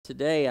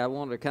Today, I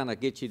want to kind of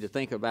get you to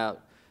think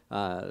about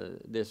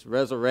this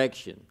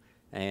resurrection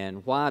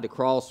and why the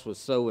cross was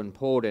so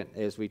important,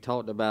 as we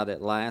talked about it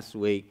last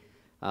week.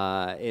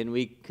 And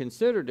we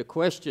considered the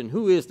question,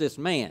 who is this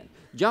man?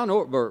 John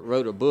Ortberg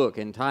wrote a book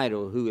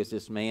entitled, Who is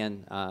This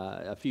Man,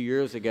 a few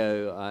years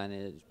ago, and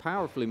it's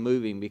powerfully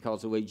moving because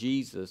of the way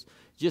Jesus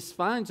just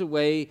finds a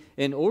way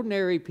in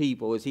ordinary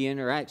people as he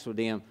interacts with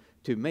them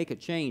to make a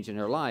change in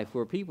their life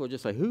where people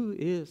just say, who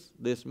is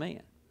this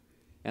man?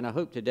 And I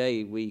hope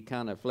today we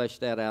kind of flesh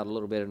that out a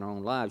little bit in our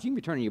own lives. You can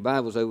be turning your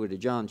Bibles over to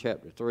John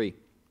chapter 3.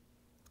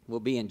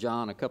 We'll be in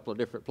John a couple of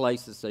different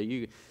places, so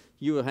you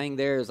will hang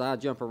there as I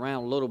jump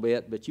around a little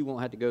bit, but you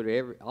won't have to go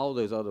to all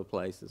those other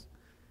places.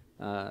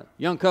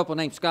 Young couple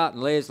named Scott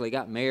and Leslie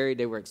got married.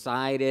 They were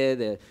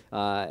excited,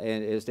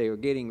 and as they were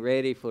getting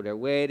ready for their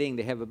wedding,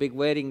 they have a big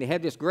wedding. They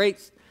have this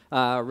great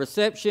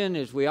reception,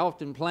 as we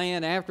often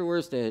plan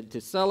afterwards to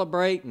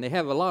celebrate, and they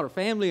have a lot of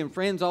family and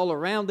friends all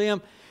around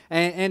them.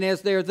 And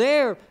as they're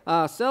there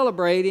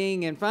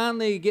celebrating and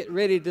finally get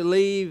ready to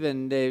leave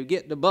and they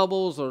get the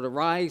bubbles or the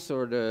rice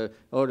or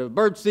the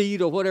bird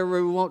seed or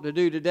whatever we want to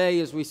do today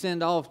as we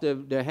send off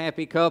the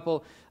happy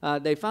couple,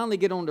 they finally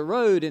get on the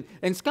road.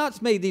 And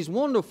Scott's made these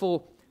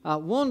wonderful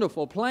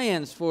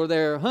plans for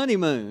their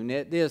honeymoon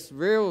at this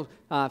real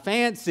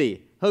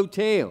fancy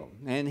hotel.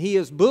 And he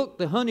has booked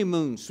the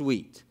honeymoon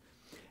suite.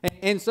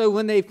 And so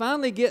when they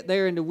finally get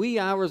there in the wee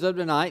hours of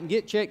the night and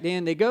get checked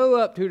in, they go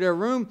up to their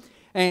room.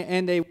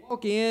 And they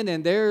walk in,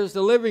 and there's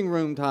the living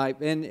room type,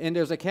 and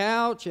there's a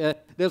couch,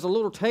 there's a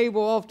little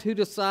table off to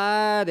the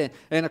side,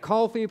 and a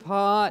coffee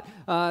pot,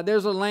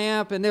 there's a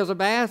lamp, and there's a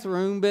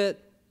bathroom, but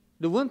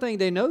the one thing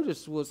they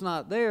noticed was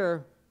not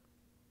there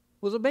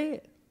was a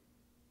bed.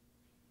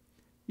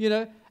 You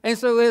know, and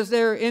so as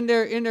they're in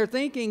their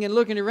thinking and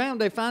looking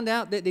around, they find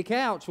out that the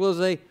couch was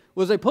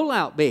a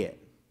pull-out bed.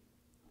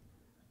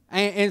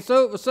 And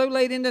so it was so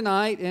late in the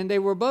night, and they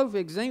were both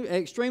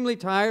extremely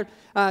tired.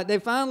 They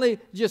finally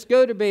just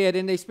go to bed,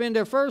 and they spend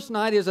their first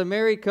night as a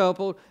married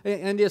couple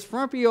in this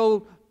frumpy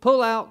old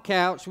pull-out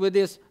couch with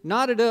this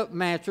knotted-up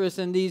mattress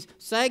and these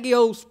saggy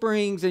old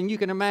springs. And you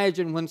can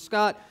imagine when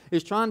Scott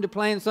is trying to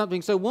plan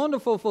something so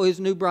wonderful for his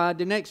new bride,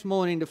 the next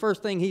morning, the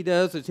first thing he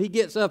does is he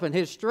gets up and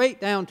heads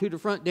straight down to the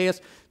front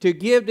desk to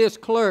give this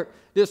clerk,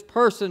 this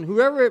person,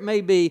 whoever it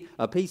may be,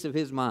 a piece of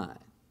his mind.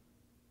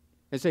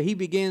 And so he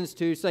begins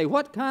to say,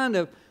 what kind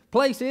of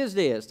place is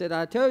this that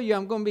I tell you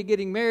I'm going to be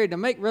getting married, to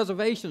make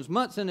reservations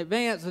months in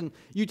advance, and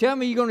you tell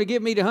me you're going to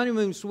give me the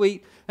honeymoon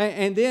suite,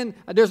 and then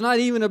there's not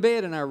even a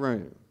bed in our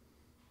room?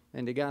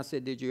 And the guy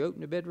said, did you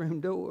open the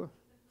bedroom door?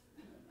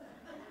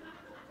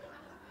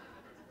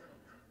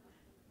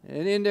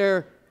 And then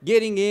they're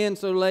getting in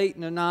so late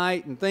in the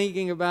night and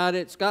thinking about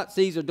it. Scott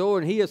sees a door,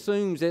 and he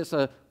assumes it's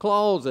a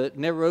closet,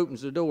 never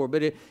opens the door.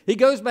 But he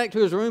goes back to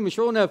his room, and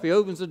sure enough, he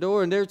opens the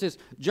door, and there's this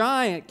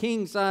giant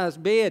king-size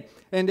bed,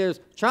 and there's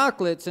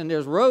chocolates, and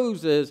there's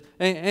roses,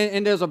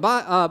 and there's a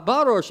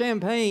bottle of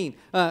champagne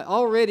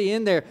already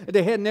in there.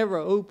 They had never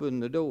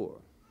opened the door.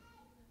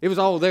 It was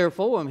all there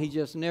for him. He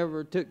just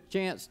never took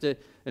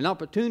an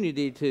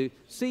opportunity to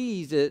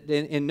seize it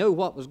and know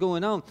what was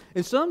going on.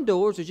 And some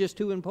doors are just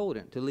too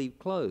important to leave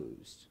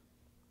closed.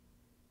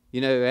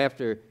 You know,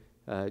 after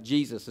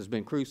Jesus has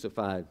been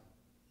crucified,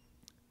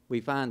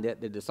 we find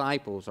that the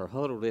disciples are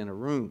huddled in a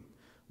room,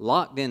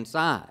 locked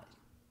inside,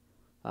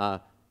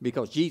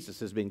 because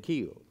Jesus has been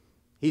killed.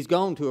 He's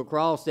gone to a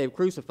cross, they've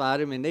crucified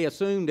him, and they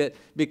assume that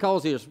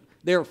because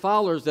they're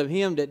followers of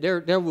him that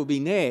there will be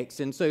next,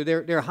 and so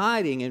they're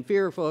hiding and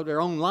fearful of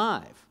their own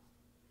life.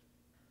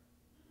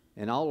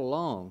 And all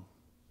along,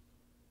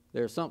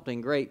 there's something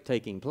great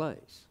taking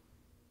place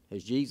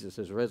as Jesus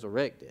is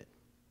resurrected.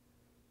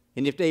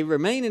 And if they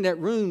remain in that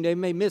room, they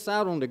may miss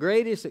out on the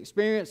greatest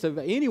experience of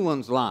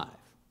anyone's life.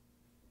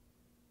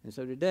 And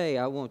so today,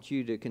 I want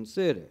you to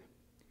consider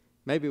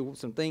maybe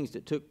some things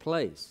that took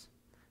place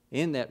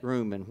in that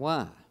room and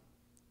why.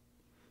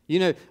 You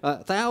know,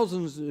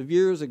 thousands of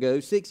years ago,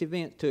 6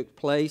 events took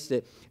place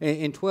that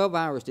in 12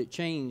 hours that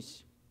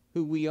changed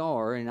who we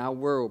are in our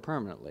world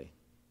permanently.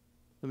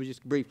 Let me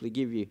just briefly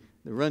give you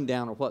the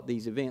rundown of what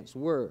these events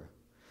were.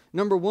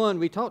 Number one,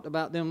 we talked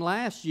about them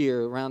last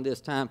year around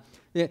this time,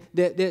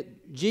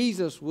 that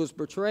Jesus was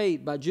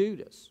betrayed by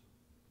Judas.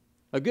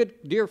 A good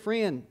dear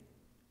friend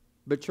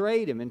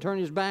betrayed him and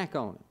turned his back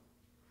on him.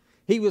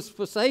 He was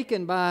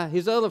forsaken by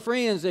his other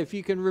friends. If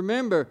you can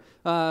remember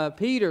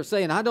Peter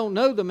saying, I don't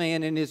know the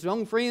man, and his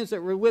own friends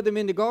that were with him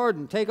in the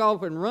garden take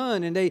off and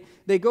run, and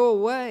they go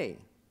away.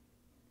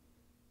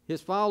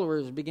 His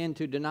followers begin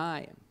to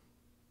deny him.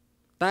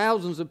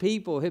 Thousands of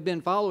people have been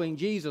following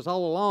Jesus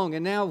all along,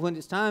 and now when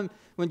it's time,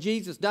 when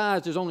Jesus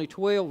dies, there's only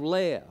 12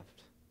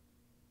 left.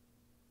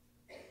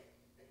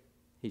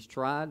 He's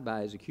tried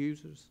by his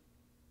accusers.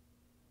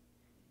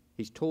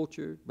 He's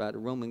tortured by the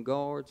Roman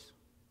guards.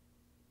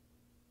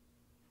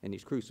 And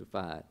he's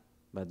crucified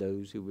by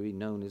those who will be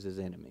known as his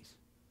enemies.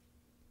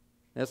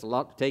 That's a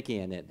lot to take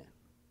in, isn't it?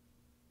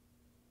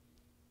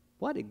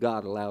 Why did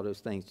God allow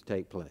those things to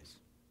take place?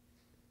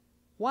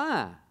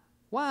 Why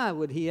Why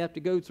would he have to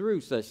go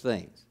through such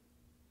things?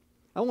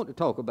 I want to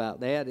talk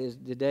about that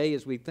today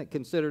as we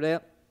consider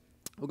that.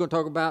 We're going to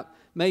talk about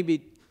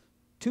maybe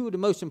two of the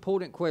most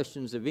important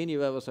questions of any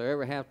of us will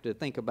ever have to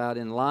think about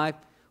in life.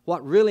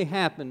 What really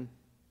happened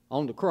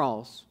on the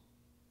cross?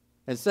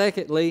 And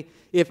secondly,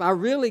 if I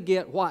really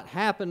get what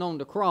happened on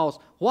the cross,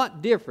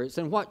 what difference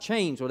and what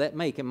change will that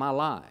make in my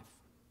life?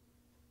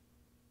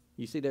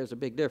 You see, there's a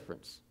big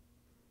difference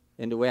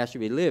in the way I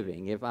should be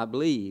living if I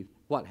believe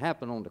what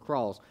happened on the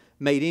cross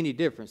made any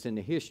difference in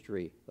the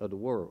history of the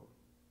world.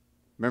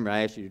 Remember,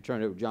 I asked you to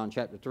turn over to John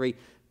chapter 3,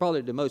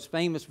 probably the most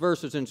famous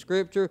verses in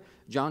Scripture.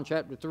 John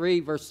chapter 3,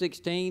 verse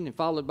 16, and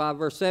followed by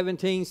verse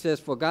 17 says,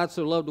 "For God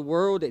so loved the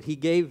world that he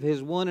gave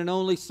his one and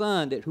only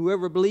Son, that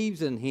whoever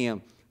believes in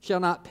him shall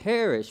not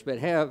perish, but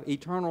have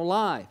eternal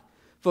life.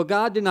 For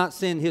God did not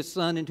send his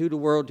Son into the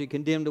world to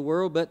condemn the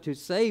world, but to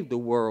save the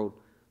world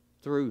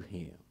through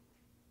him."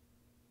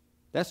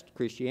 That's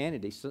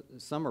Christianity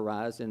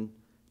summarized in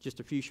just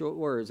a few short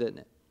words, isn't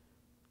it?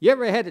 You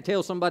ever had to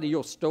tell somebody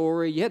your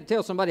story? You had to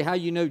tell somebody how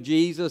you know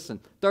Jesus, and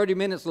 30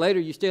 minutes later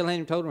you still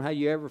hadn't told them how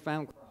you ever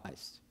found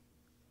Christ.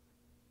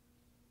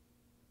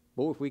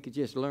 Boy, if we could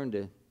just learn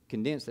to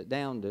condense it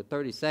down to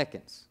 30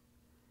 seconds.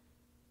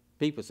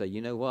 People say,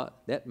 you know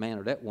what? That man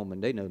or that woman,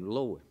 they know the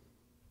Lord.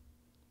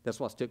 That's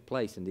what's took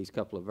place in these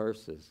couple of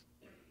verses.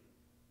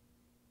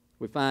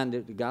 We find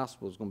that the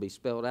gospel is going to be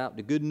spelled out.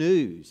 The good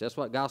news, that's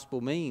what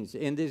gospel means.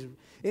 In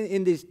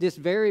this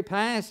very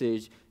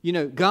passage, you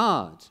know,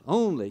 God's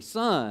only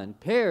Son,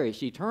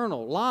 perish,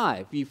 eternal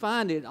life. You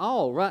find it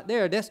all right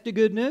there. That's the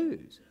good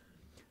news.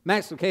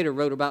 Max Lucado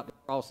wrote about the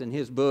cross in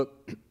his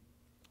book,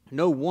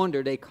 No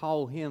Wonder They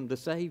Call Him the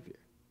Savior.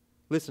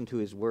 Listen to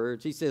his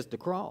words. He says, the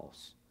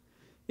cross,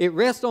 it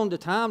rests on the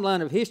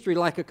timeline of history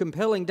like a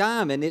compelling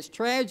diamond. Its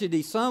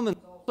tragedy summons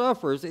all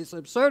sufferers. Its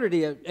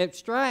absurdity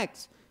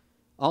abstracts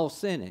all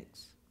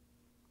cynics.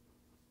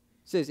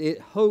 It says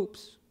its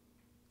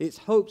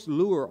hopes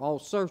lure all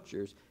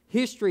searchers.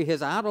 History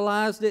has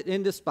idolized it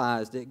and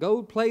despised it,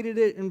 gold-plated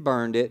it and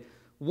burned it,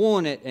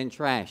 worn it and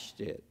trashed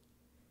it.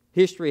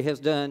 History has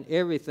done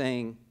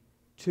everything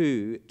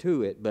to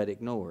it but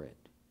ignore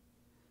it.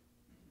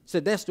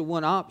 So that's the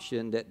one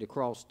option that the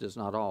cross does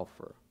not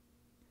offer.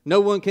 No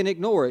one can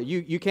ignore it.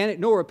 You can't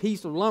ignore a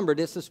piece of lumber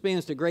that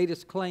suspends the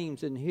greatest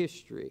claims in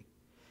history.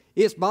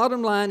 Its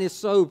bottom line is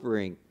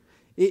sobering.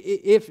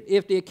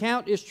 If the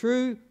account is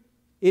true,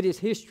 it is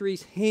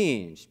history's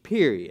hinge,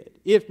 period.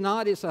 If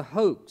not, it's a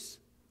hoax.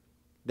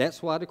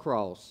 That's why the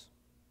cross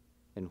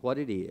and what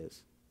it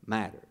is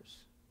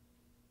matters.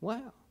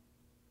 Wow.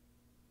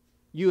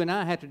 You and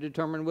I have to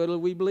determine whether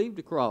we believe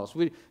the cross.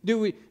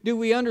 Do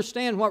we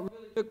understand what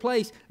really took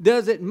place?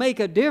 Does it make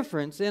a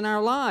difference in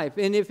our life?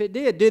 And if it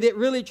did it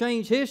really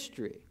change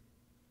history?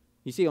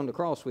 You see, on the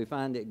cross we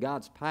find that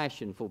God's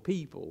passion for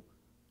people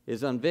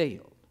is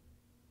unveiled.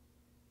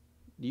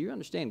 Do you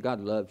understand God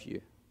loves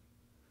you?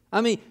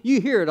 I mean,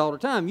 you hear it all the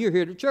time. You're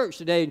here to church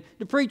today.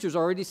 The preacher's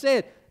already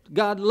said,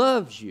 God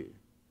loves you.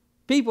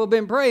 People have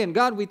been praying,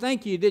 God, we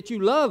thank you that you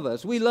love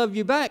us. We love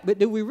you back. But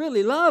do we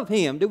really love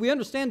Him? Do we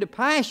understand the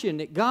passion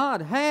that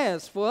God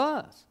has for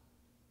us?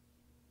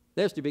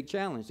 That's the big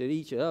challenge that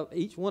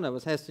each one of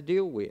us has to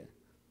deal with.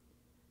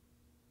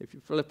 If you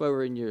flip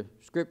over in your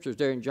scriptures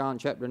there in John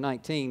chapter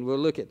 19, we'll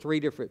look at 3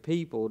 different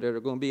people that are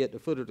going to be at the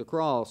foot of the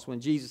cross when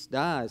Jesus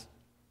dies.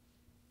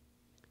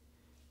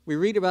 We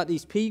read about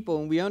these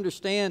people and we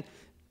understand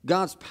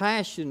God's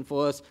passion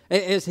for us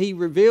as He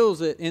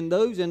reveals it in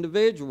those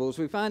individuals.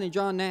 We find in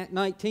John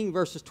 19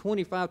 verses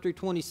 25 through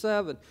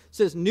 27, it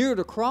says, near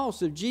the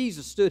cross of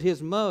Jesus stood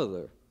His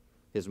mother's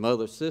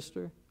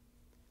sister,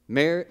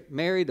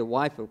 Mary, the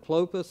wife of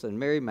Clopas, and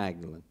Mary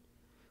Magdalene.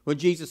 When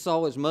Jesus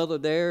saw His mother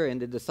there and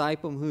the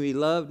disciple whom He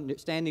loved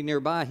standing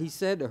nearby, He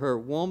said to her,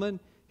 woman,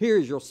 here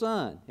is your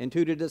son. And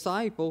to the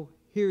disciple,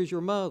 here is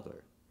your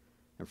mother.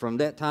 And from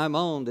that time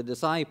on, the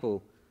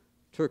disciple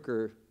took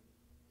her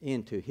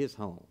into his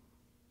home.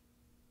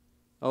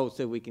 Oh,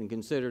 so we can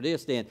consider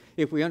this then.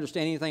 If we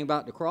understand anything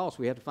about the cross,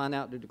 we have to find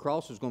out that the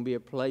cross is going to be a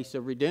place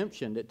of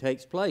redemption that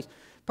takes place.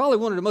 Probably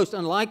one of the most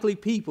unlikely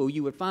people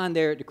you would find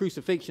there at the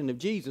crucifixion of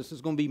Jesus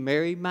is going to be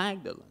Mary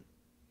Magdalene.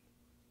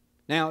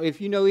 Now, if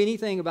you know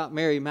anything about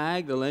Mary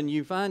Magdalene,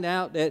 you find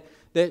out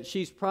that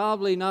she's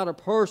probably not a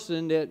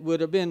person that would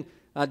have been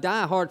a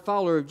diehard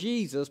follower of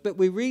Jesus, but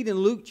we read in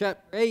Luke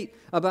chapter 8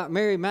 about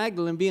Mary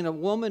Magdalene being a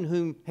woman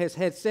who has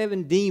had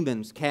 7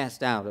 demons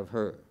cast out of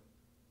her.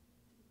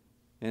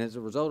 And as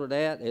a result of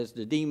that, as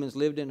the demons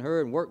lived in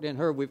her and worked in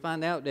her, we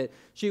find out that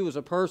she was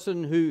a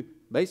person who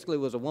basically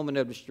was a woman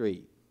of the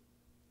street.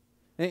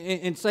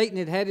 And Satan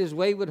had had his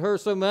way with her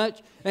so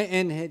much,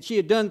 and she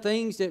had done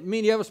things that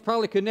many of us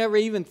probably could never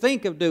even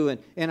think of doing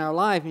in our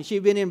life. And she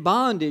had been in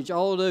bondage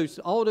all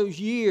those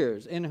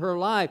years in her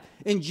life.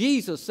 And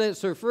Jesus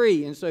sets her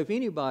free. And so if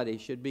anybody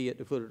should be at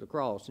the foot of the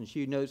cross, and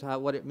she knows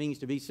what it means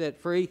to be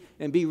set free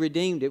and be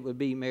redeemed, it would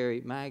be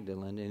Mary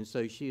Magdalene. And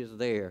so she is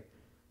there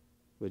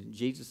with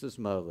Jesus'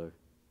 mother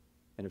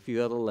and a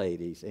few other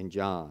ladies and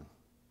John.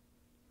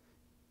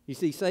 You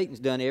see, Satan's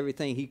done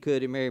everything he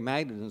could in Mary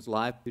Magdalene's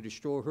life to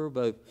destroy her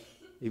both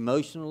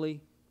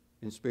emotionally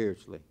and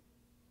spiritually.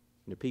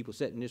 And the people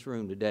sitting in this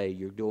room today,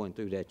 you're going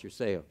through that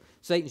yourself.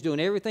 Satan's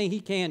doing everything he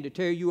can to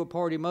tear you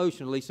apart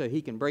emotionally so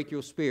he can break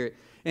your spirit.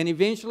 And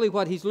eventually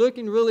what he's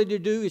looking really to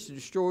do is to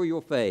destroy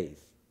your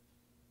faith.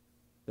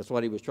 That's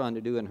what he was trying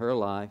to do in her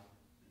life.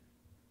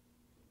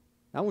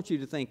 I want you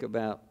to think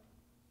about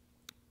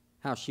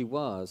how she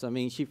was. I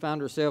mean, she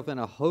found herself in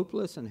a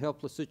hopeless and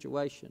helpless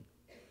situation.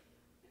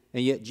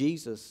 And yet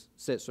Jesus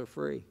sets her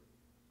free.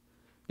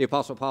 The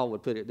Apostle Paul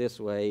would put it this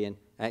way in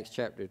Acts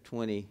chapter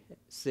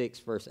 26,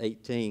 verse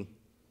 18.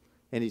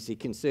 And as he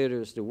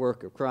considers the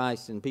work of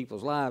Christ in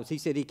people's lives, he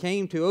said he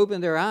came to open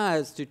their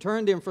eyes, to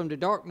turn them from the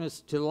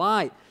darkness to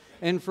light,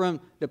 and from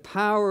the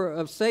power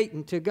of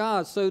Satan to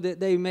God, so that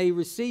they may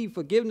receive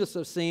forgiveness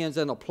of sins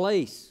and a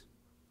place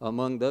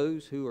among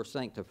those who are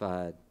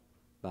sanctified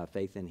by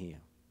faith in him.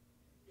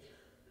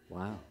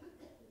 Wow.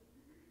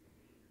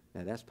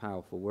 Now that's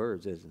powerful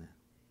words, isn't it?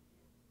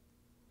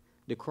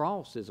 The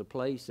cross is a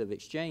place of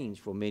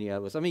exchange for many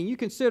of us. I mean, you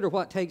consider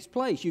what takes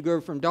place. You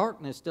go from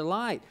darkness to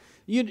light.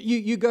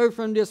 You go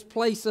from this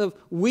place of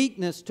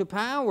weakness to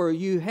power.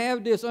 You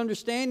have this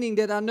understanding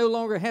that I no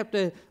longer have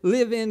to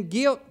live in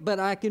guilt, but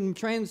I can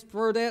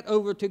transfer that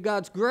over to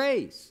God's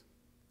grace.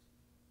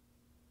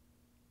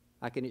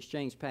 I can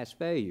exchange past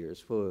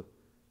failures for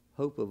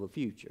hope of a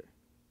future.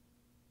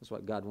 That's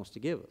what God wants to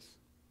give us.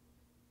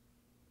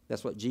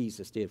 That's what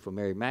Jesus did for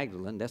Mary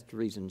Magdalene. That's the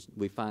reason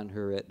we find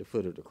her at the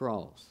foot of the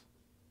cross.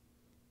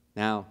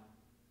 Now,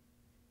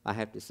 I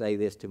have to say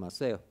this to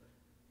myself.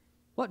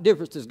 What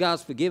difference does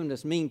God's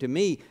forgiveness mean to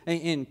me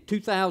in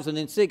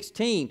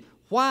 2016?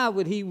 Why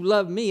would he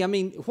love me? I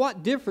mean,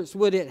 what difference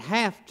would it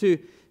have to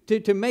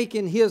make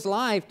in his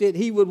life that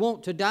he would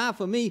want to die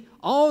for me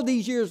all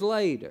these years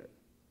later?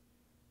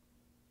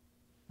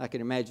 I can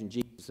imagine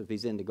Jesus if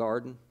he's in the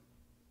garden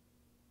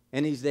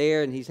and he's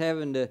there and he's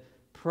having to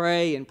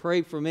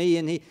pray for me,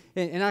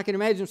 and I can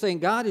imagine him saying,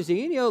 God, is there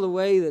any other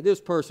way that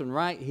this person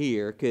right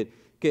here could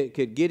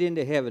get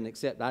into heaven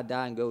except I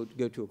die and go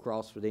to a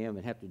cross for them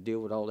and have to deal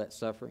with all that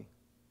suffering?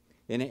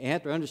 And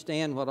have to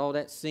understand what all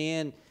that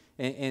sin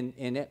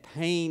and that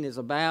pain is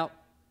about.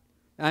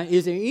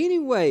 Is there any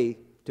way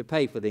to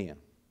pay for them?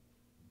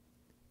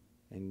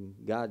 And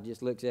God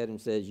just looks at him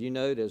and says,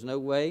 there's no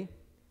way.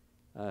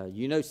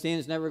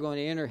 Sin's never going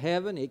to enter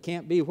heaven. It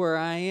can't be where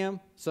I am.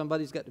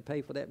 Somebody's got to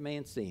pay for that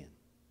man's sin.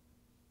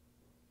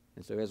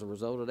 And so as a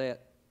result of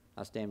that,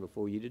 I stand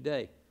before you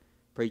today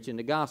preaching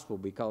the gospel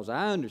because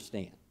I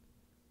understand.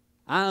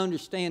 I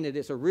understand that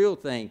it's a real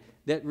thing,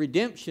 that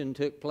redemption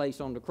took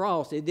place on the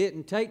cross. It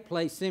didn't take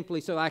place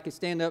simply so I could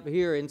stand up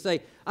here and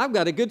say, I've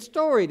got a good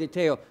story to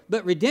tell.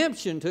 But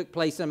redemption took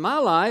place in my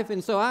life,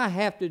 and so I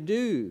have to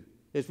do,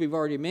 as we've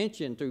already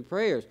mentioned through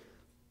prayers,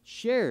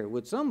 share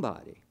with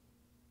somebody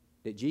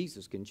that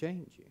Jesus can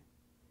change you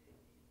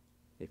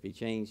if he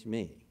changed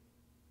me.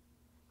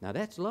 Now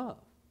that's love.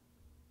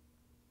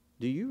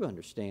 Do you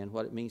understand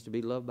what it means to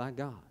be loved by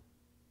God?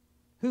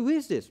 Who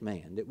is this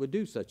man that would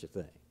do such a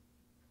thing?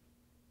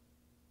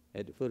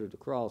 At the foot of the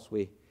cross,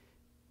 we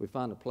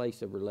find a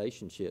place of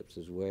relationships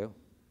as well.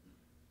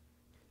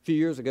 A few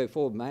years ago,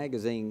 Forbes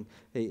magazine,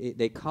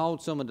 they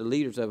called some of the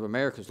leaders of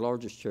America's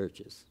largest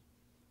churches.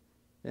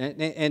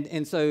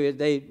 And so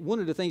one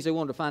of the things they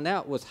wanted to find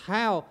out was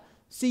how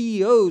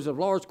CEOs of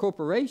large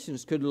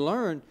corporations could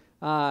learn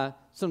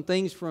some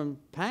things from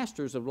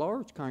pastors of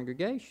large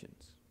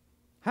congregations.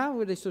 How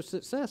were they so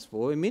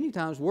successful? And many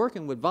times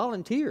working with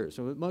volunteers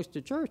with most of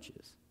the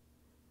churches.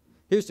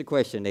 Here's the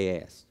question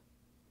they asked.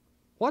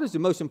 What is the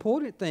most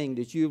important thing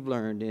that you've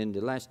learned in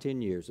the last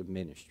 10 years of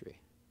ministry?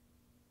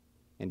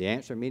 And the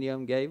answer many of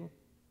them gave them,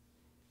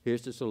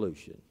 here's the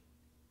solution.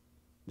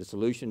 The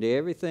solution to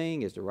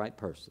everything is the right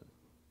person.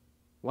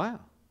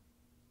 Wow.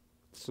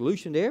 The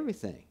solution to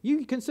everything. You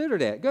can consider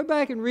that. Go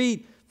back and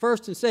read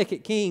 1st and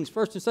 2nd Kings,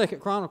 1st and 2nd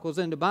Chronicles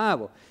in the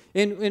Bible.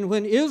 And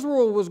when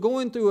Israel was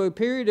going through a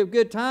period of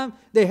good time,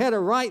 they had a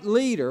right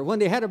leader. When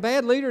they had a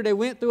bad leader, they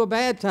went through a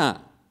bad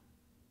time.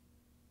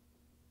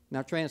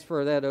 Now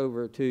transfer that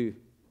over to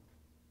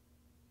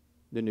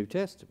the New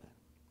Testament.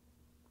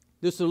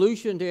 The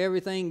solution to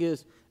everything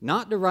is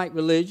not the right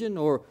religion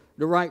or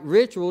the right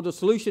ritual. The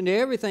solution to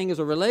everything is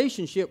a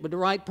relationship with the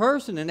right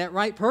person, and that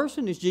right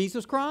person is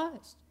Jesus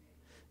Christ.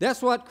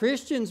 That's what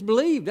Christians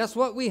believe. That's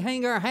what we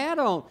hang our hat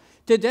on.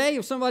 Today,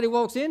 if somebody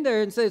walks in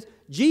there and says,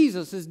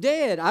 Jesus is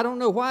dead, I don't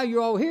know why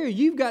you're all here.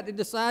 You've got to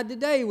decide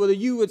today whether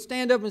you would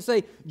stand up and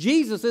say,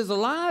 Jesus is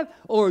alive,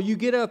 or you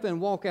get up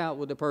and walk out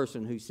with the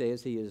person who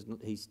says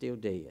he's still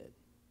dead.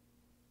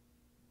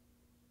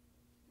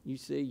 You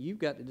see, you've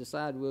got to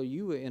decide, well,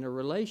 you are in a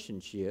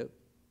relationship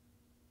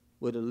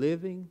with a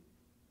living,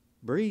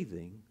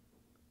 breathing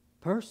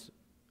person.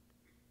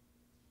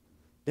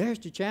 There's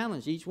the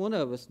challenge each one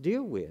of us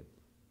deal with.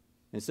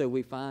 And so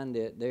we find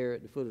that there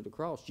at the foot of the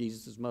cross,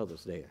 Jesus'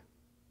 mother's there.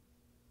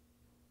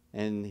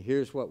 And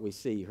here's what we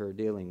see her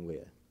dealing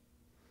with.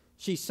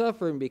 She's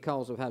suffering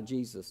because of how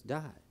Jesus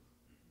died.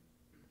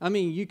 I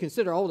mean, you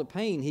consider all the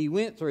pain he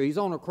went through. He's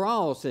on a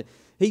cross.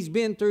 He's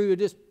been through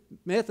this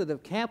method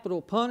of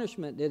capital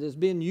punishment that has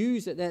been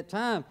used at that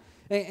time.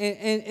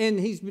 And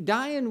he's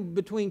dying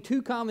between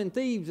two common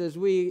thieves, as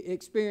we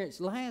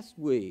experienced last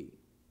week.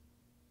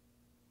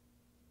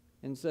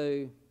 And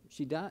so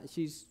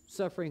she's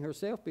suffering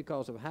herself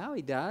because of how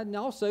he died and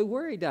also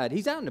where he died.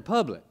 He's out in the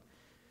public.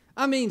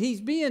 I mean,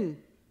 he's being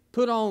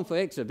put on for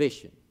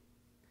exhibition.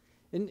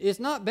 And it's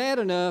not bad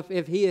enough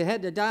if he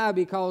had to die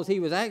because he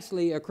was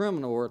actually a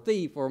criminal or a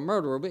thief or a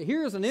murderer. But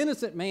here's an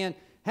innocent man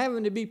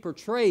having to be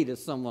portrayed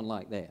as someone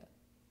like that.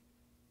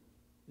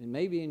 And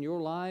maybe in your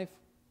life,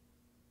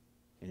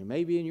 and it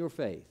may be in your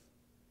faith,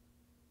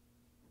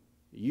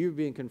 you've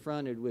been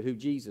confronted with who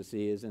Jesus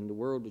is and the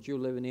world that you're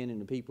living in and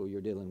the people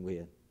you're dealing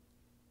with.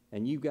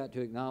 And you've got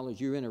to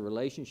acknowledge you're in a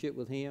relationship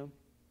with him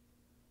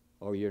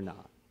or you're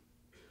not.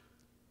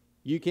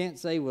 You can't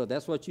say, well,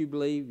 that's what you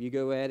believe. You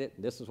go at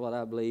it. This is what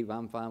I believe.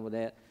 I'm fine with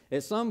that.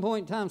 At some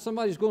point in time,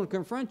 somebody's going to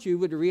confront you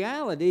with the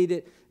reality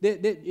that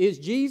is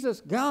Jesus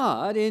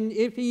God? And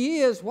if he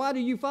is, why do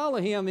you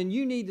follow him? And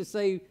you need to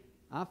say,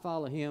 I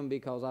follow him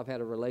because I've had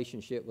a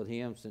relationship with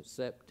him since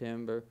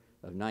September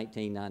of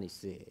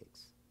 1996.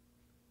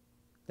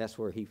 That's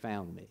where he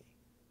found me.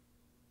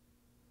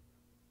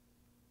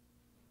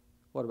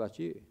 What about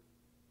you?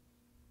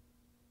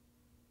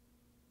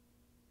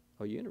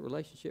 Are you in a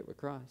relationship with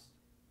Christ?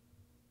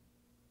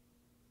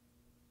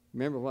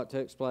 Remember what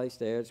took place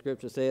there. The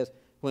scripture says,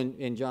 when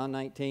in John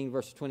 19,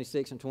 verses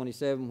 26 and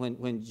 27,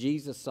 when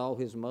Jesus saw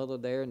his mother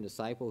there and the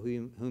disciple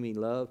whom he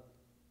loved,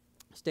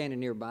 standing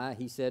nearby,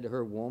 he said to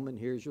her, Woman,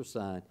 here's your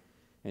son,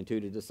 and to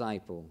the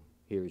disciple,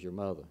 here's your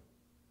mother.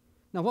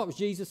 Now, what was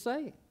Jesus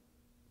saying?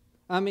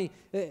 I mean,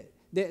 that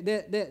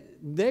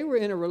they were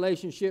in a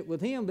relationship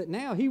with him, but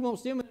now he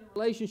wants them in a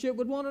relationship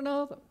with one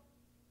another.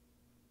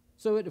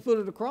 So at the foot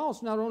of the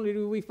cross, not only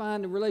do we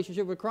find a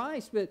relationship with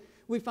Christ, but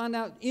we find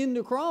out in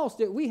the cross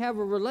that we have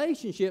a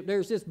relationship.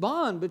 There's this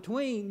bond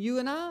between you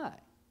and I.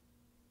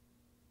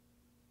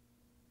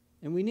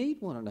 And we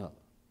need one another.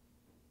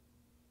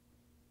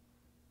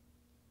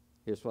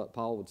 Here's what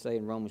Paul would say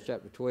in Romans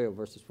chapter 12,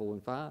 verses 4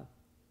 and 5.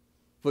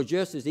 For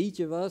just as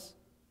each of us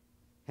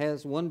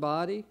has one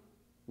body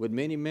with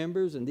many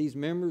members, and these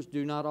members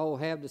do not all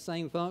have the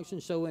same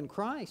function, so in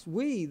Christ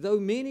we, though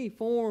many,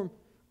 form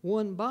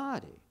one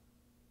body.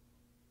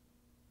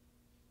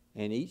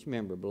 And each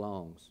member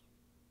belongs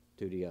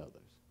to the others.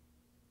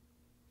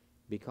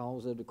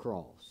 Because of the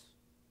cross,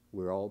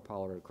 we're all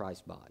part of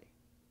Christ's body.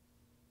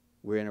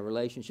 We're in a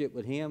relationship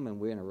with him, and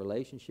we're in a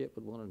relationship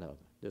with one another.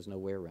 There's no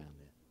way around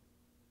it.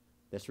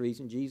 That's the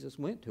reason Jesus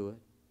went to it.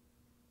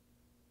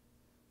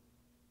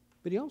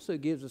 But he also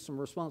gives us some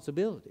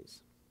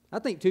responsibilities. I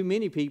think too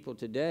many people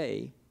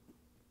today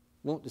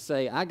want to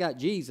say, I got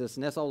Jesus,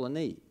 and that's all I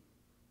need.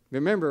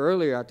 Remember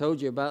earlier I told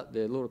you about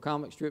the little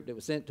comic strip that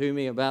was sent to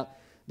me about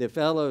the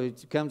fellow who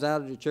comes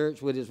out of the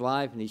church with his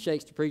wife, and he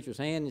shakes the preacher's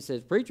hand and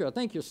says, Preacher, I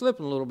think you're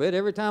slipping a little bit.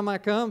 Every time I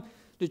come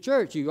to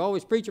church, you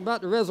always preach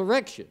about the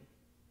resurrection.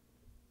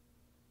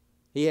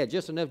 He had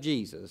just enough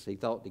Jesus, he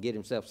thought, to get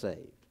himself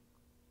saved.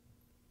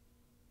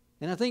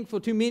 And I think for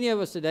too many of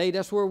us today,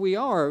 that's where we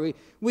are.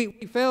 We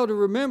fail to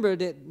remember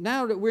that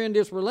now that we're in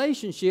this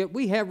relationship,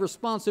 we have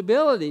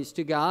responsibilities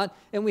to God,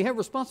 and we have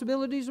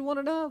responsibilities to one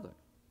another.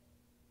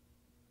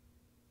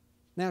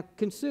 Now,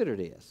 consider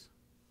this.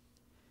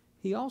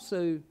 He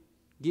also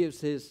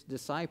gives his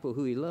disciple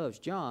who he loves,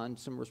 John,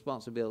 some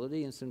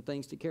responsibility and some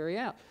things to carry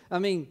out. I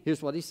mean,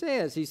 here's what he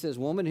says. He says,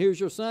 Woman, here's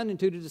your son, and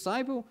to the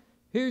disciple,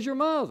 here's your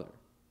mother.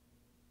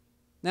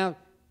 Now,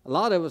 a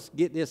lot of us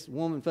get this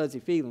woman fuzzy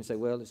feeling and say,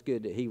 well, it's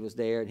good that he was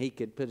there and he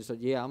could put us,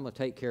 yeah, I'm going to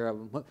take care of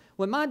him.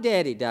 When my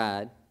daddy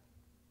died,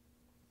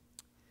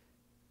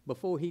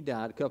 before he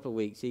died, a couple of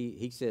weeks,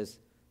 he says,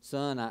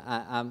 Son,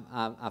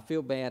 I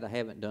feel bad I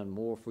haven't done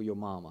more for your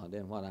mama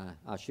than what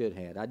I should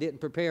have. I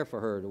didn't prepare for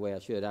her the way I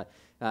should.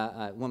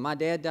 When my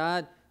dad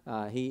died,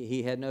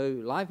 he had no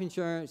life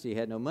insurance. He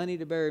had no money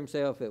to bury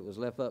himself. It was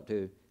left up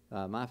to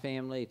my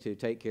family to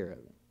take care of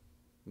him,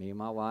 me and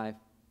my wife,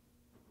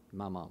 and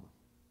my mama.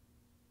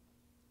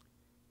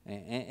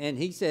 And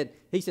he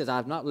says,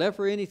 I've not left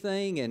her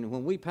anything. And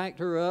when we packed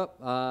her up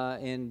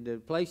in the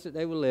place that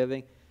they were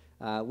living,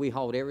 we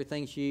hauled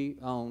everything she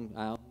owned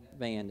out in that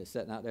van that's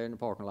sitting out there in the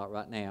parking lot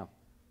right now.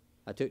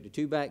 I took the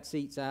two back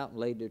seats out and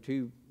laid the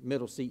two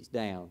middle seats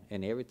down,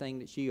 and everything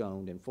that she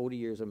owned in 40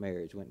 years of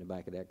marriage went in the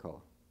back of that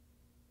car.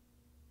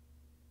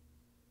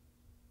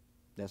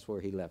 That's where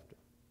he left her.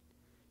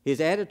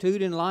 His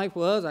attitude in life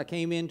was, I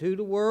came into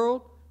the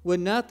world with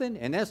nothing,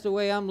 and that's the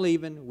way I'm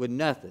leaving, with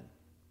nothing.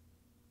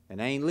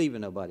 And I ain't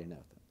leaving nobody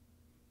nothing.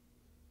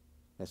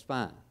 That's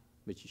fine.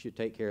 But you should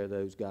take care of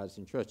those God's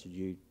entrusted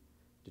you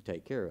to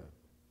take care of.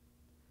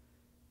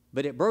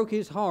 But it broke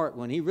his heart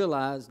when he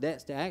realized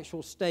that's the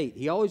actual state.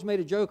 He always made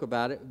a joke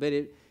about it, but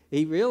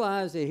he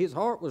realized that his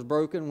heart was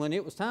broken when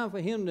it was time for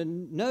him to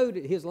know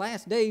that his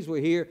last days were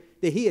here,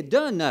 that he had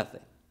done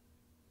nothing.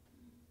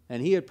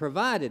 And he had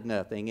provided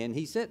nothing. And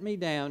he set me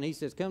down. He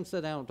says, come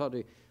sit down and talk to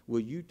you.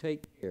 Will you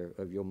take care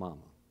of your mama?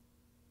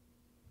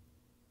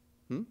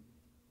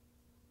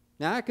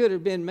 Now, I could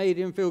have made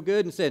him feel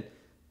good and said,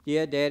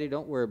 yeah, Daddy,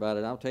 don't worry about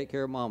it. I'll take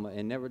care of Mama,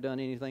 and never done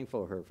anything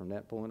for her from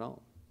that point on.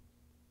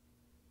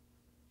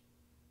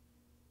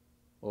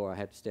 Or I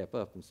have to step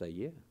up and say,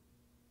 yeah,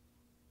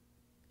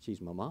 she's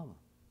my mama.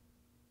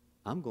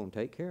 I'm going to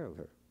take care of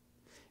her.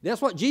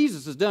 That's what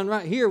Jesus has done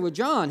right here with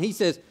John. He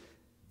says,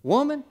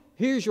 woman,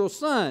 here's your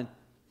son.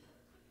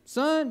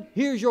 Son,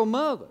 here's your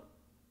mother.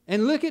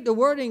 And look at the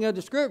wording of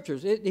the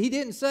scriptures. He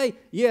didn't say,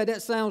 yeah,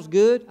 that sounds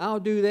good. I'll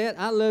do that.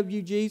 I love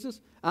you,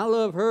 Jesus. I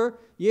love her.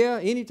 Yeah,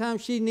 anytime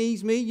she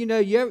needs me. You know,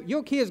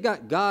 your kids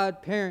got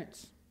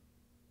godparents.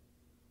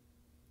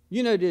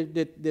 You know,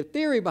 the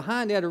theory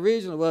behind that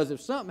originally was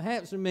if something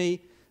happens to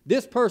me,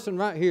 this person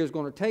right here is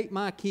going to take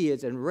my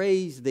kids and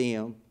raise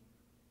them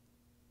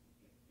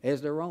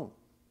as their own.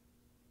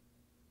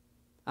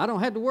 I don't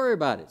have to worry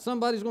about it.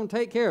 Somebody's going to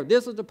take care of it.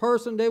 This is the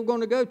person they were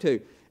going to go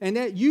to. And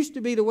that used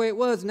to be the way it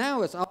was.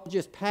 Now it's all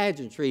just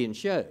pageantry and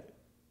show.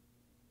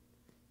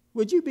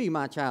 Would you be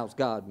my child's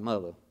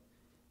godmother?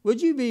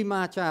 Would you be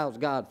my child's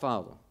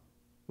godfather?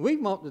 We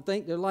want to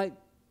think they're like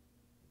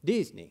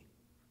Disney.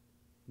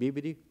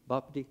 Bibbidi,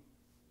 boppity,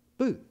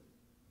 boo.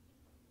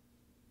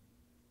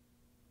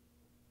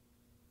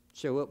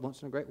 Show up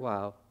once in a great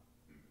while.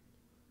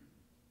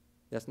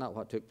 That's not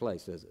what took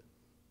place, is it?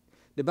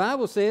 The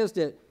Bible says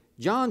that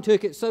John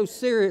took it so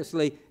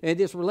seriously in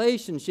this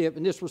relationship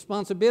and this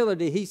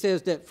responsibility, he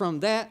says that from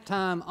that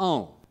time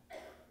on,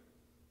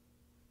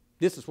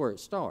 this is where it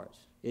starts.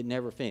 It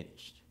never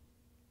finished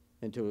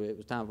until it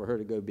was time for her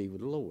to go be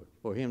with the Lord,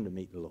 for him to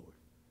meet the Lord.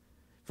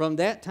 From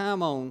that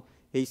time on,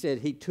 he said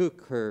he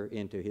took her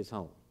into his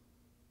home.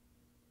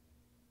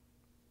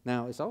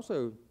 Now, it's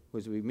also,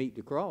 as we meet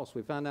the cross,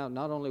 we find out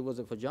not only was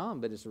it for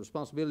John, but it's a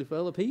responsibility for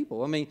other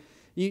people. I mean,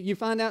 you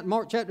find out in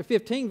Mark chapter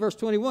 15, verse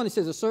 21, it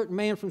says, a certain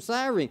man from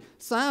Cyrene,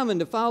 Simon,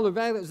 the father of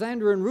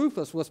Alexander and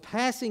Rufus, was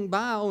passing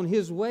by on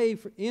his way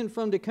in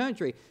from the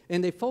country,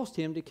 and they forced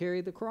him to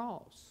carry the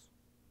cross.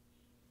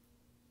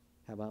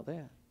 How about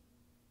that?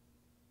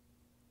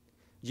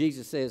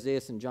 Jesus says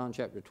this in John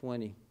chapter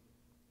 20,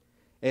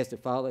 as the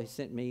Father has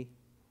sent me,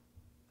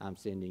 I'm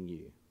sending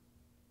you.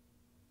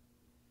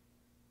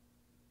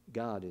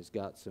 God has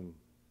got some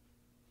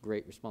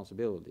great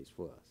responsibilities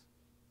for us.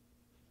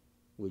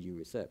 Will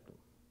you accept them?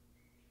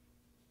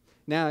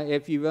 Now,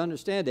 if you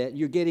understand that,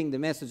 you're getting the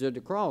message of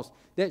the cross.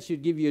 That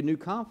should give you a new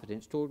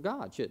confidence toward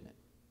God, shouldn't it?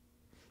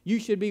 You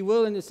should be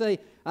willing to say,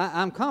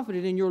 I'm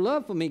confident in your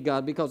love for me,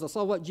 God, because I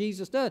saw what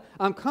Jesus did.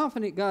 I'm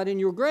confident, God, in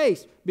your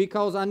grace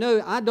because I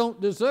know I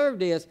don't deserve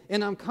this.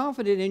 And I'm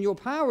confident in your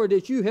power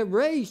that you have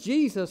raised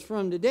Jesus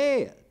from the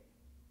dead.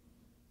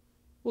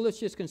 Well, let's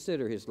just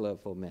consider his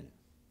love for a minute.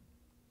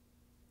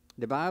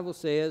 The Bible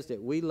says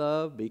that we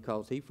love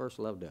because he first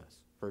loved us.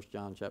 1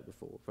 John chapter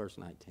 4, verse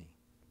 19.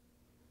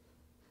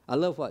 I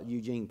love what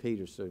Eugene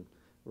Peterson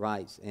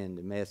writes in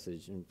the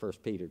message in 1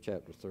 Peter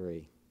chapter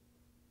 3.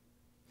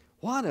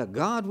 What a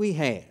God we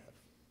have.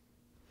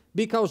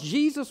 Because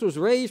Jesus was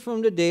raised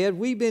from the dead,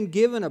 we've been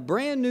given a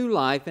brand new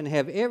life and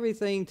have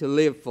everything to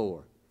live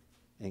for,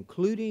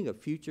 including a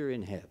future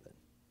in heaven.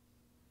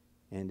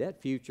 And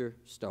that future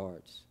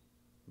starts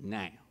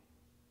now.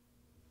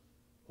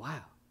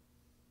 Wow.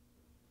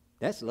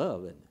 That's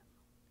love, isn't it?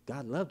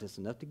 God loved us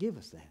enough to give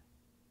us that.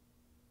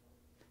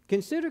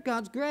 Consider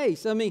God's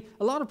grace. I mean,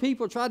 a lot of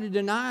people try to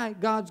deny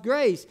God's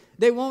grace.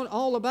 They want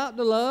all about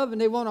the love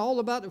and they want all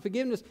about the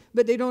forgiveness,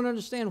 but they don't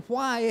understand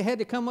why it had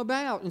to come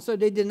about. And so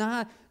they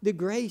deny the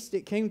grace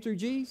that came through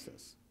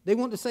Jesus. They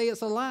want to say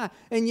it's a lie.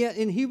 And yet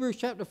in Hebrews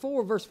chapter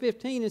 4, verse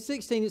 15 and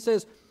 16, it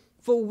says,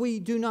 for we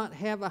do not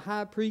have a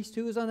high priest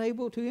who is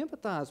unable to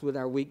empathize with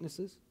our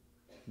weaknesses,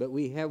 but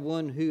we have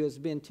one who has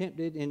been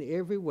tempted in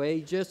every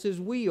way just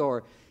as we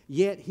are,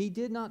 yet he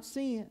did not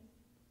sin.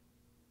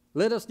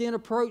 Let us then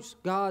approach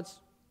God's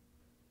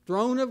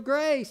throne of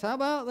grace. How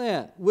about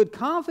that? With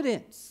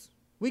confidence.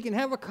 We can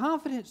have a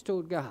confidence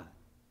toward God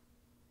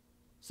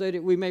so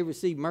that we may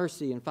receive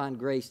mercy and find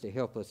grace to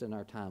help us in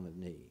our time of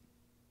need.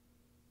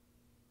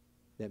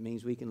 That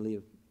means we can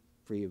live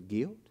free of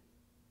guilt.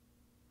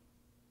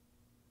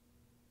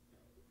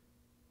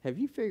 Have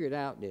you figured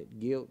out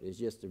that guilt is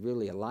just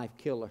really a life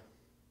killer?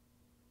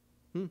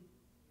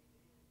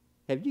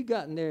 Have you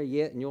gotten there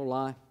yet in your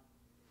life?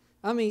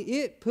 I mean,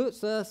 it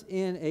puts us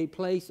in a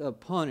place of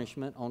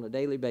punishment on a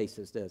daily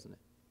basis, doesn't it?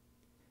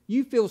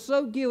 You feel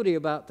so guilty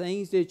about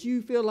things that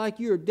you feel like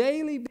you're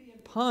daily being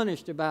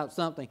punished about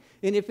something.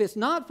 And if it's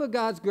not for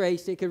God's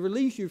grace that could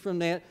release you from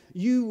that,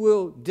 you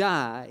will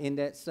die in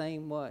that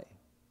same way.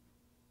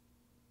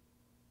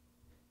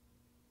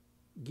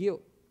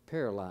 Guilt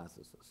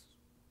paralyzes us.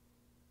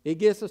 It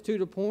gets us to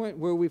the point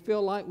where we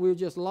feel like we're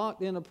just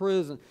locked in a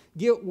prison.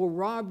 Guilt will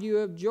rob you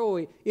of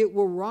joy. It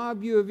will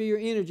rob you of your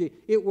energy.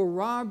 It will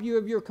rob you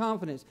of your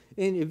confidence.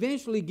 And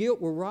eventually guilt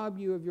will rob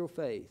you of your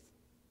faith.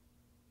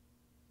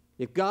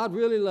 If God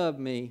really loved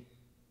me,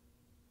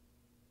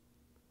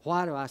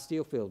 why do I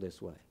still feel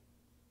this way?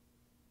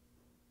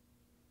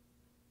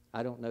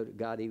 I don't know that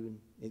God even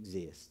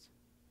exists.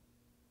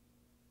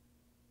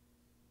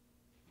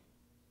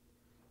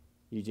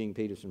 Eugene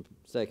Peterson,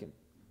 Second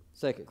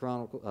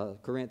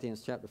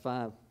Corinthians chapter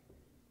 5.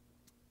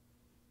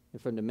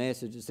 And from the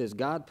Message, it says,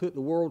 God put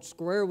the world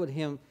square with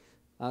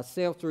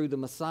himself through the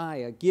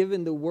Messiah,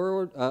 giving the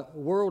world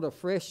a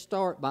fresh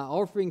start by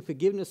offering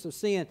forgiveness of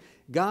sin.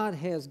 God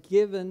has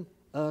given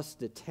us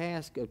the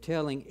task of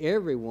telling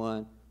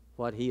everyone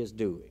what he is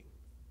doing.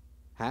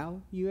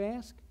 How, you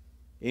ask?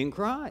 In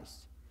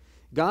Christ.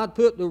 God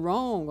put the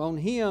wrong on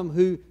him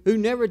who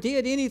never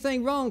did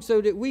anything wrong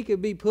so that we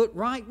could be put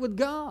right with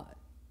God.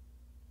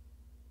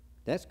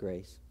 That's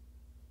grace.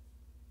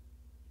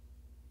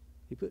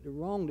 He put the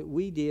wrong that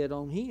we did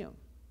on him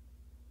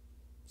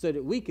so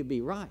that we could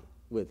be right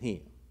with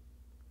him.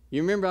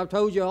 You remember I've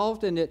told you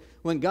often that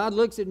when God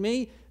looks at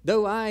me,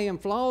 though I am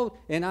flawed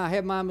and I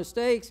have my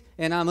mistakes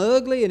and I'm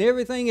ugly and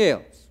everything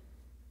else,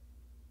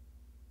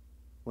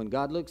 when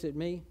God looks at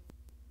me,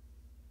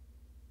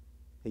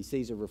 he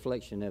sees a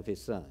reflection of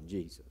his Son,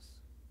 Jesus.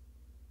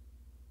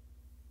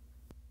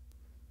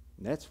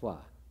 And that's why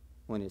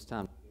when it's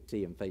time to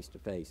see him face to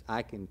face,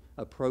 I can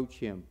approach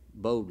him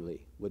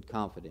boldly with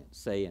confidence,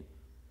 saying,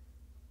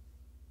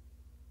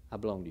 I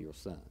belong to your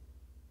Son.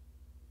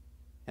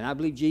 And I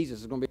believe Jesus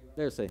is going to be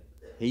there saying,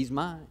 he's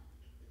mine.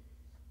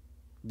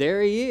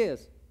 There he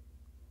is.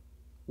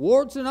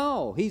 Warts and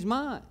all, he's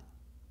mine.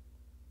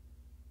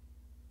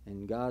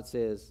 And God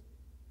says,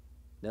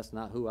 that's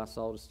not who I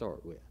saw to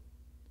start with.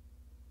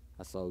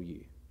 I saw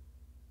you.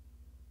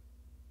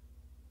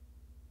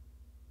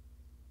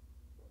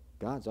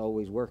 God's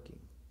always working.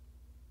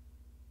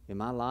 In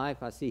my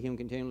life, I see him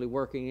continually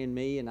working in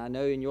me, and I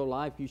know in your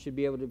life you should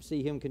be able to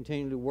see him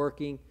continually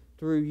working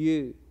through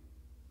you.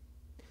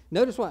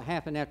 Notice what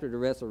happened after the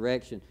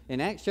resurrection. In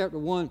Acts chapter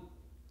 1,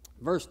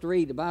 verse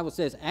 3, the Bible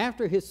says,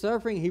 after his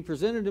suffering, he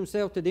presented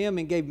himself to them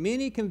and gave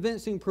many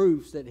convincing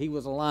proofs that he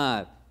was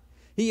alive.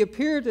 He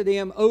appeared to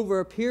them over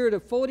a period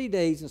of 40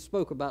 days and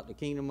spoke about the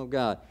kingdom of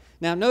God.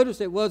 Now, notice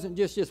it wasn't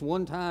just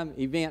one-time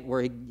event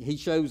where he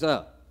shows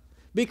up.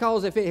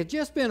 Because if it had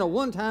just been a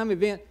one-time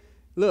event,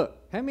 look,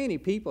 how many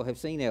people have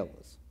seen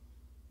Elvis?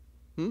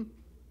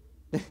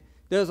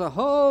 There's a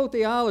whole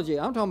theology,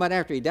 I'm talking about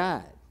after he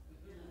died,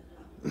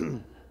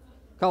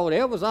 called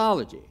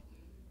Elvisology.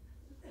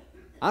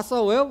 I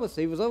saw Elvis,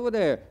 he was over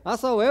there. I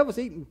saw Elvis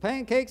eating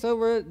pancakes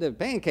over at the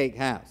pancake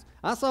house.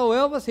 I saw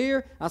Elvis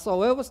here, I saw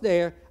Elvis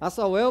there, I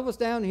saw Elvis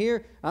down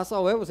here, I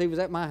saw Elvis, he was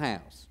at my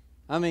house.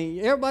 I mean,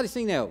 everybody's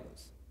seen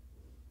Elvis.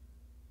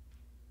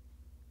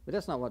 But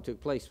that's not what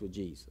took place with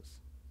Jesus.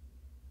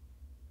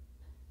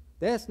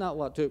 That's not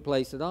what took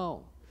place at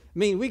all. I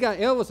mean, we got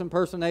Elvis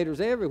impersonators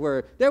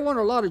everywhere. There weren't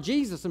a lot of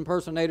Jesus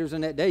impersonators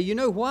in that day. You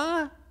know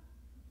why?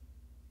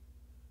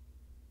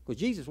 Because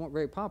Jesus wasn't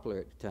very popular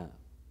at the time.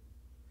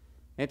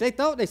 And if they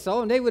thought they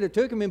saw him, they would have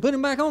took him and put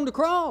him back on the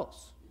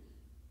cross.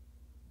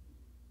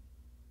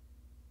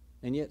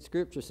 And yet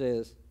Scripture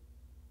says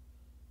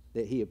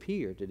that he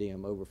appeared to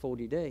them over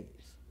 40 days.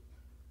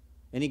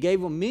 And he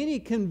gave them many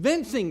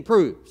convincing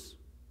proofs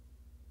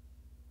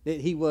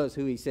that he was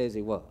who he says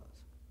he was.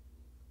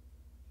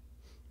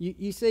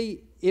 You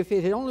see, if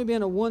it had only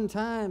been a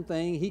one-time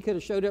thing, he could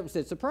have showed up and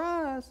said,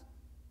 surprise,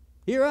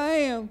 here I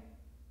am.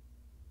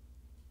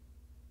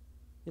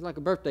 It's like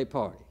a birthday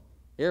party.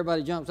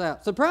 Everybody jumps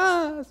out,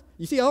 surprise!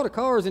 You see all the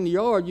cars in the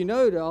yard, you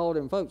know that all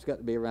them folks got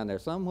to be around there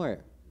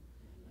somewhere.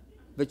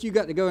 But you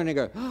got to go in and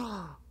go,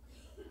 oh,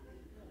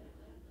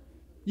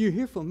 you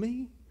here for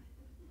me?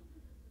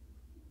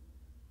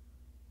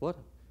 What?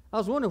 I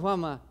was wondering why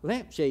my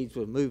lampshades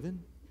were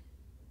moving.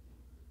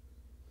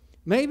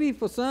 Maybe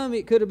for some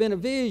it could have been a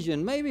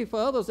vision. Maybe for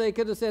others they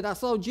could have said, I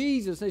saw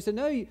Jesus. They said,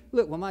 no,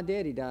 look, when my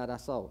daddy died, I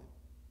saw him.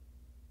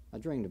 I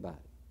dreamed about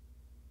it.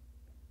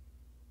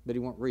 But he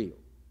wasn't real.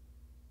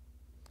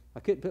 I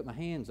couldn't put my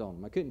hands on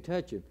him. I couldn't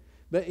touch him.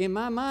 But in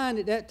my mind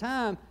at that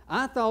time,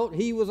 I thought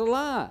he was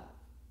alive.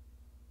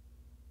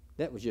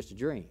 That was just a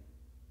dream.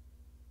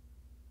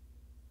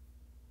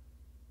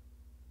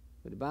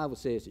 But the Bible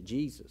says that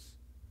Jesus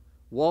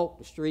walked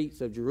the streets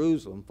of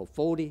Jerusalem for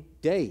 40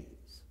 days.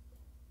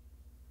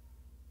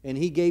 And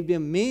he gave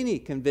them many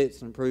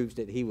convincing proofs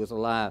that he was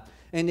alive.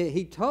 And that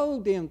he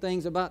told them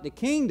things about the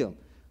kingdom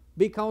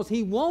because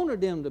he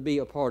wanted them to be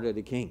a part of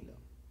the kingdom.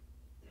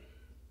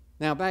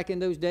 Now, back in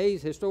those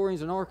days,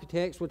 historians and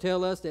architects would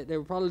tell us that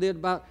there probably lived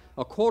about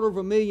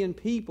 250,000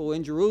 people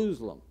in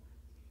Jerusalem.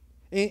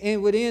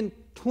 And within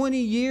 20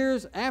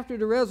 years after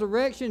the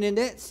resurrection, in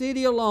that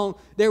city alone,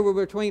 there were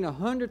between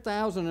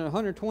 100,000 and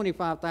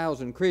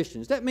 125,000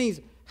 Christians. That means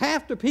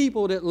half the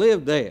people that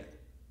lived there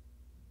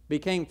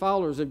became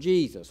followers of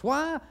Jesus.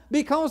 Why?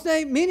 Because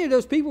many of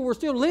those people were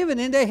still living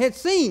and they had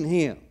seen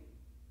him.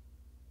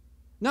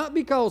 Not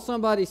because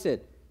somebody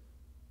said,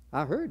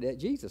 I heard that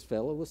Jesus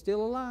fellow was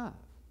still alive.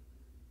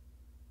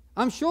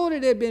 I'm sure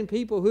that there had been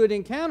people who had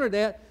encountered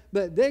that,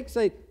 but they'd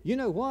say, you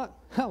know what?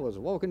 I was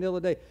walking the other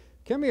day.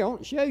 Come here, I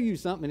want to show you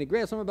something. And he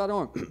grabbed something by the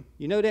arm.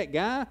 You know that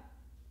guy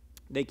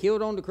they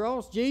killed on the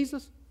cross,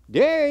 Jesus?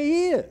 There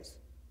he is.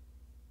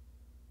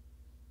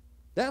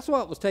 That's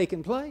what was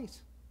taking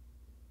place.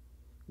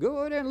 Go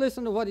over there and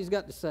listen to what he's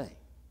got to say.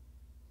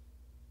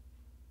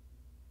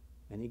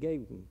 And he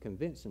gave them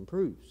convincing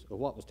proofs of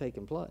what was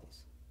taking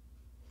place.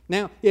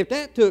 Now, if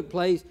that took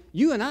place,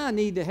 you and I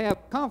need to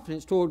have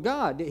confidence toward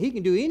God that he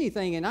can do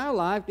anything in our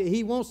life that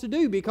he wants to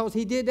do because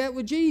he did that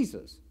with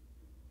Jesus.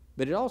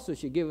 But it also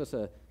should give us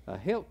a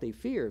healthy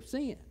fear of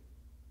sin.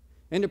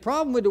 And the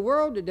problem with the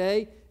world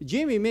today,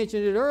 Jimmy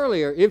mentioned it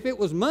earlier, if it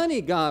was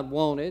money God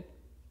wanted,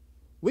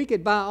 we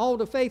could buy all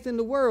the faith in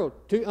the world.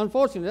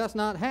 Unfortunately, that's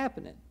not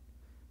happening.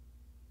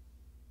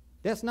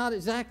 That's not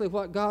exactly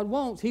what God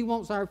wants. He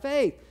wants our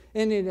faith.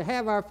 And to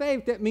have our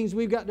faith, that means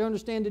we've got to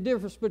understand the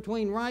difference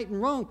between right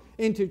and wrong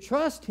and to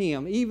trust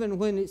him even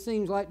when it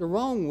seems like the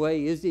wrong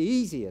way is the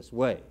easiest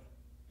way.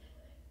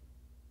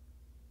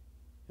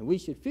 And we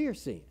should fear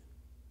sin.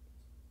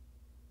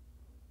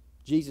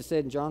 Jesus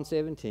said in John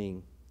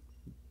 17,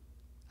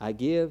 I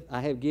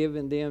have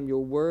given them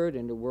your word,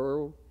 and the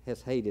world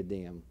has hated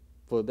them,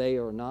 for they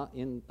are not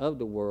of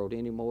the world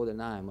any more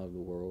than I am of the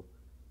world.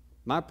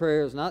 My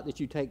prayer is not that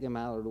you take them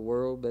out of the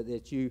world, but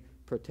that you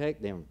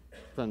protect them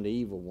from the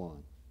evil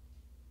one.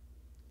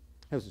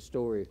 There was a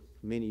story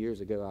many years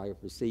ago I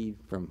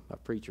received from a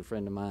preacher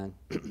friend of mine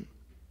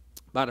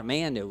about a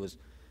man that was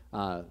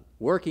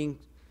working,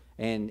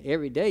 and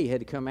every day he had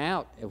to come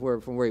out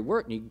from where he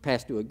worked, and he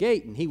passed through a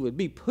gate, and he would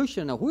be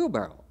pushing a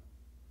wheelbarrow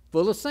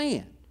full of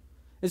sand.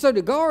 And so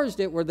the guards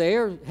that were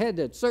there had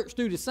to search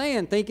through the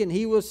sand thinking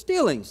he was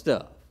stealing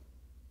stuff.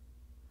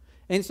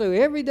 And so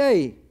every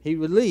day he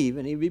would leave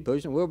and he'd be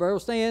pushing a wheelbarrow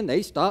of sand.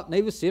 They stopped and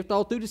they would sift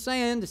all through the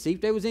sand to see if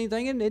there was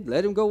anything in it. They'd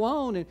let him go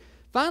on. And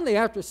finally,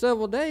 after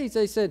several days,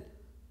 they said,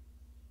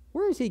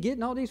 where is he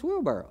getting all these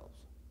wheelbarrows?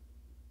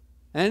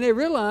 And they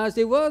realized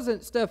it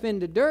wasn't stuff in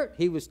the dirt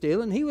he was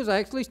stealing. He was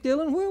actually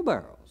stealing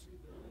wheelbarrows.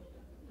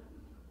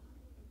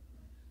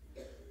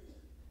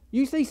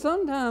 You see,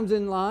 sometimes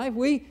in life,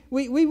 we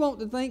want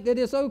to think that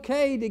it's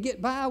okay to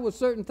get by with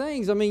certain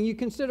things. I mean, you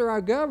consider our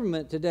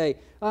government today.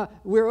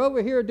 We're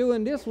over here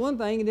doing this one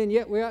thing, and then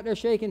yet we're out there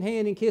shaking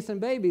hands and kissing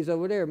babies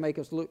over there, make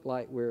us look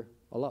like we're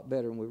a lot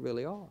better than we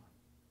really are.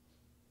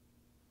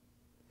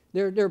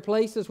 There are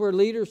places where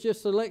leaders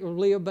just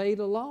selectively obey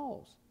the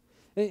laws.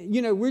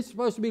 You know, we're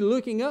supposed to be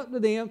looking up to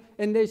them,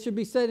 and they should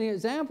be setting an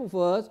example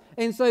for us.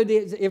 And so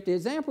if the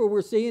example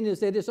we're seeing is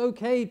that it's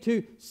okay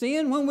to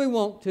sin when we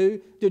want to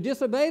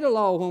disobey the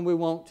law when we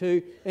want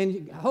to,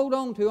 and hold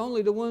on to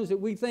only the ones that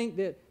we think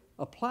that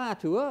apply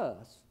to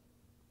us,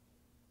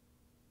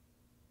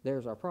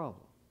 there's our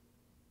problem.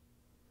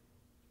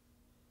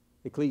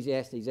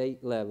 Ecclesiastes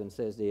 8:11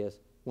 says this,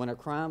 when a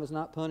crime is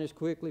not punished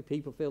quickly,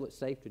 people feel it's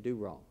safe to do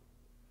wrong.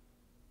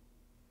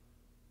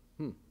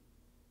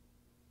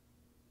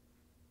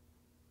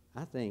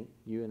 I think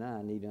you and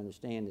I need to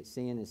understand that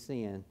sin is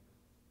sin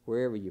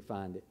wherever you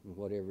find it and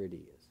whatever it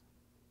is.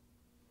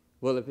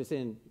 Well, if it's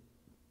in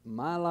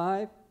my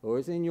life or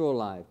it's in your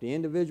life, the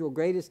individual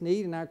greatest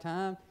need in our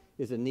time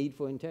is a need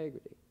for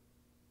integrity.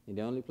 And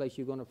the only place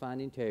you're going to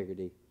find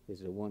integrity is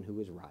the one who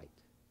is right,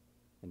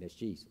 and that's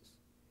Jesus.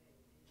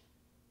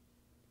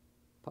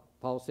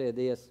 Paul said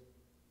this,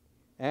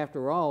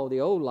 after all,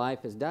 the old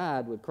life has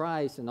died with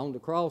Christ and on the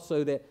cross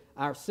so that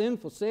our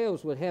sinful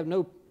selves would have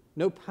no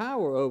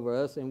power over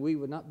us, and we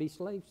would not be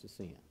slaves to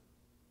sin.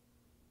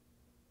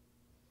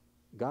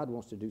 God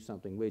wants to do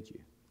something with you.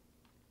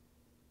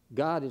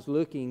 God is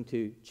looking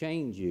to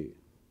change you.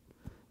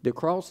 The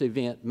cross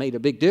event made a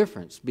big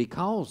difference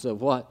because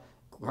of what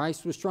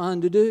Christ was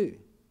trying to do.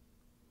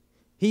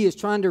 He is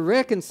trying to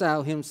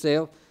reconcile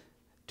himself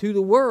to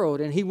the world,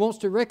 and he wants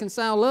to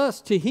reconcile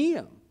us to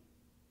him.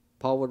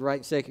 Paul would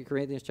write 2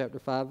 Corinthians chapter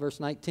 5, verse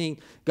 19,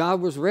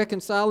 God was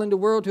reconciling the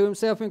world to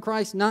himself in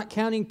Christ, not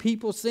counting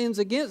people's sins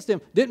against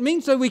them. Didn't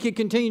mean so we could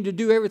continue to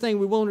do everything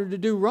we wanted to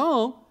do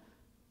wrong.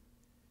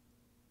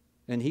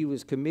 And he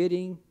was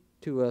committing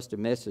to us the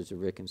message of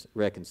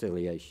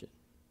reconciliation.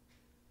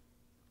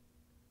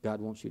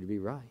 God wants you to be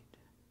right.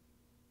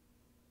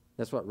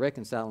 That's what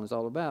reconciling is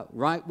all about.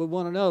 Right with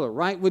one another,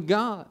 right with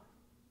God.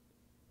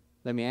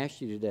 Let me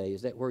ask you today,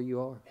 is that where you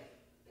are?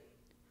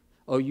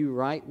 Are you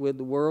right with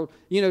the world?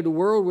 You know, the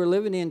world we're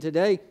living in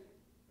today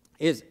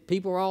is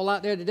people are all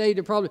out there today.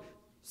 They're probably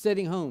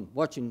sitting home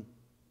watching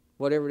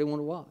whatever they want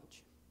to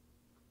watch.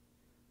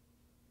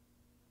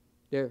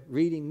 They're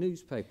reading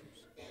newspapers.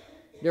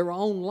 They're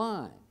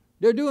online.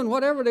 They're doing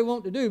whatever they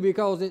want to do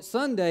because it's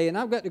Sunday and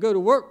I've got to go to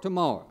work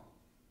tomorrow.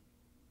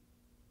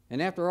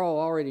 And after all,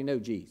 I already know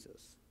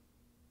Jesus.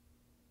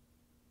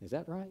 Is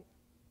that right?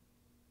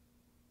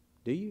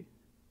 Do you?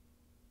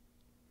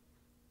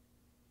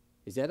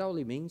 Is that all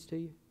he means to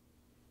you?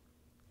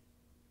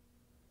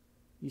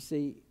 You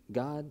see,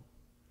 God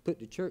put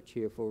the church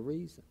here for a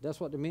reason. That's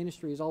what the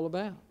ministry is all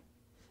about.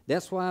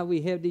 That's why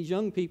we have these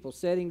young people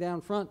sitting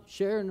down front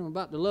sharing them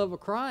about the love of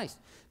Christ.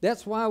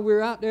 That's why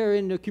we're out there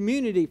in the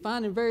community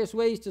finding various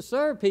ways to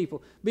serve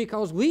people,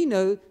 because we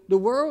know the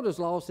world is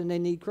lost and they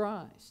need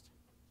Christ.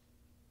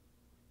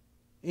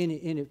 And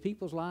if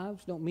people's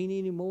lives don't mean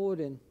any more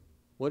than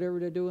whatever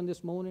they're doing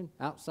this morning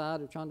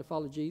outside of trying to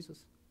follow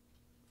Jesus,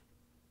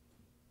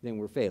 then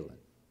we're failing.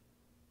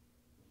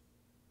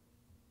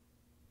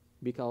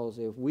 Because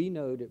if we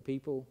know that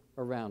people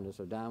around us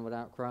are dying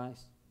without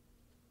Christ,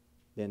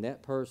 then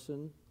that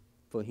person,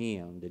 for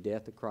him, the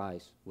death of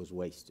Christ was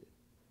wasted.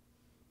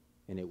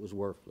 And it was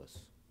worthless.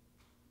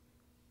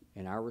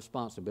 And our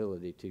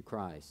responsibility to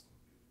Christ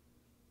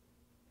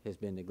has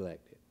been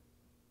neglected.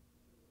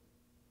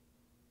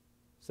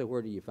 So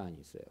where do you find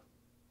yourself?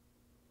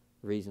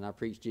 The reason I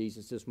preach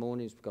Jesus this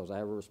morning is because I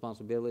have a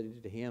responsibility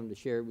to him to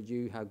share with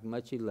you how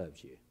much he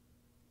loves you.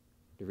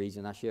 The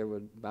reason I share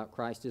about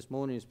Christ this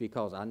morning is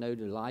because I know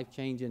the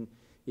life-changing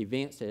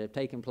events that have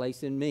taken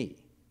place in me.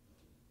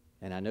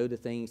 And I know the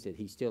things that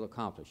he's still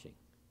accomplishing.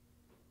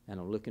 And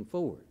I'm looking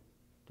forward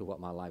to what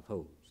my life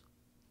holds.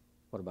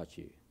 What about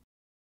you?